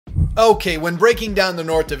Okay, when breaking down the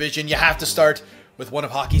North Division, you have to start with one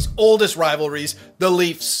of hockey's oldest rivalries, the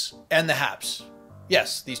Leafs and the Habs.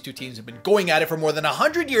 Yes, these two teams have been going at it for more than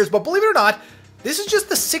 100 years, but believe it or not, this is just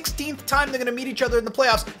the 16th time they're going to meet each other in the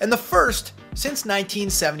playoffs, and the first since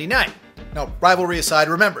 1979. Now, rivalry aside,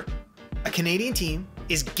 remember, a Canadian team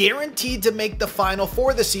is guaranteed to make the final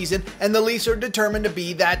for the season, and the Leafs are determined to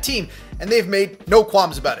be that team, and they've made no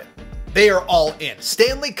qualms about it. They are all in.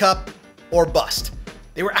 Stanley Cup or bust.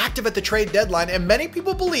 They were active at the trade deadline, and many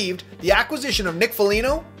people believed the acquisition of Nick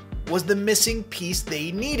Foligno was the missing piece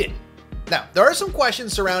they needed. Now, there are some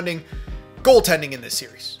questions surrounding goaltending in this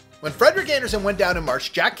series. When Frederik Andersen went down in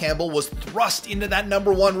March, Jack Campbell was thrust into that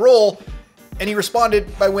 #1 role, and he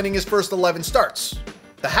responded by winning his first 11 starts.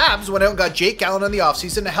 The Habs went out and got Jake Allen in the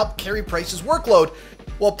offseason to help carry Price's workload.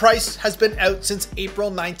 Well, Price has been out since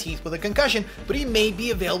April 19th with a concussion, but he may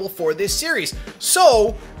be available for this series.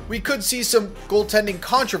 So, we could see some goaltending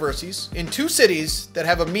controversies in two cities that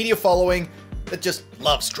have a media following that just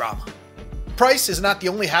loves drama. Price is not the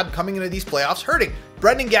only Hab coming into these playoffs hurting.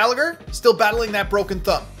 Brendan Gallagher still battling that broken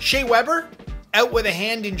thumb. Shea Weber out with a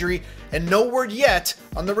hand injury, and no word yet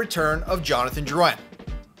on the return of Jonathan Drouin.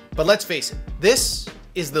 But let's face it, this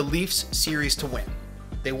is the Leafs series to win.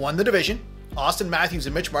 They won the division. Austin Matthews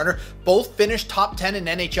and Mitch Marner both finished top 10 in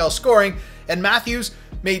NHL scoring, and Matthews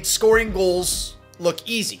made scoring goals look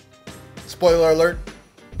easy. Spoiler alert,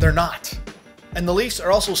 they're not. And the Leafs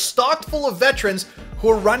are also stocked full of veterans who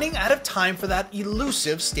are running out of time for that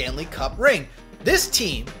elusive Stanley Cup ring. This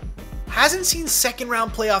team hasn't seen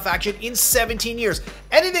second-round playoff action in 17 years.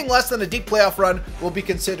 Anything less than a deep playoff run will be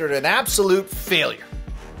considered an absolute failure.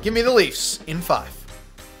 Give me the Leafs in 5.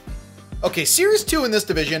 Okay, Series 2 in this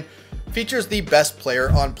division features the best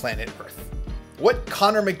player on planet Earth. What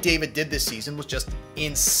Connor McDavid did this season was just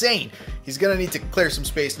insane. He's going to need to clear some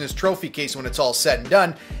space in his trophy case when it's all said and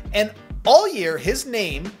done. And all year, his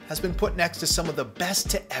name has been put next to some of the best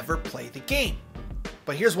to ever play the game.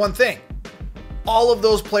 But here's one thing. All of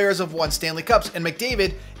those players have won Stanley Cups, and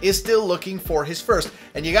McDavid is still looking for his first.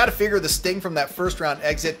 And you got to figure the sting from that first-round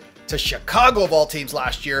exit to Chicago of all teams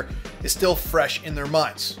last year is still fresh in their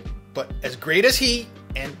minds. But as great as he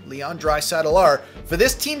and Leon Draisaitl are, for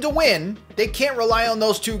this team to win, they can't rely on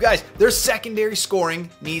those two guys. Their secondary scoring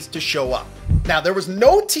needs to show up. Now, there was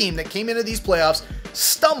no team that came into these playoffs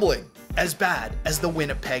stumbling as bad as the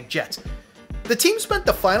Winnipeg Jets. The team spent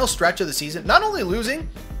the final stretch of the season not only losing,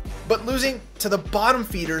 but losing to the bottom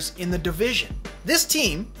feeders in the division. This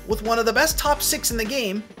team, with one of the best top 6 in the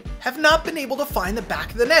game, have not been able to find the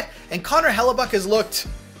back of the net, and Connor Hellebuyck has looked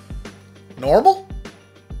normal?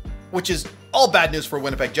 Which is all bad news for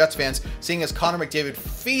Winnipeg Jets fans, seeing as Connor McDavid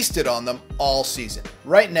feasted on them all season.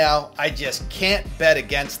 Right now, I just can't bet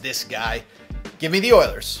against this guy. Give me the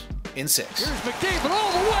Oilers in 6. Here's McDavid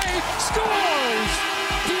all the way, scores!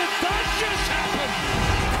 Did that just happen?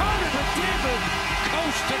 Connor McDavid,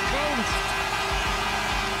 coast to coast.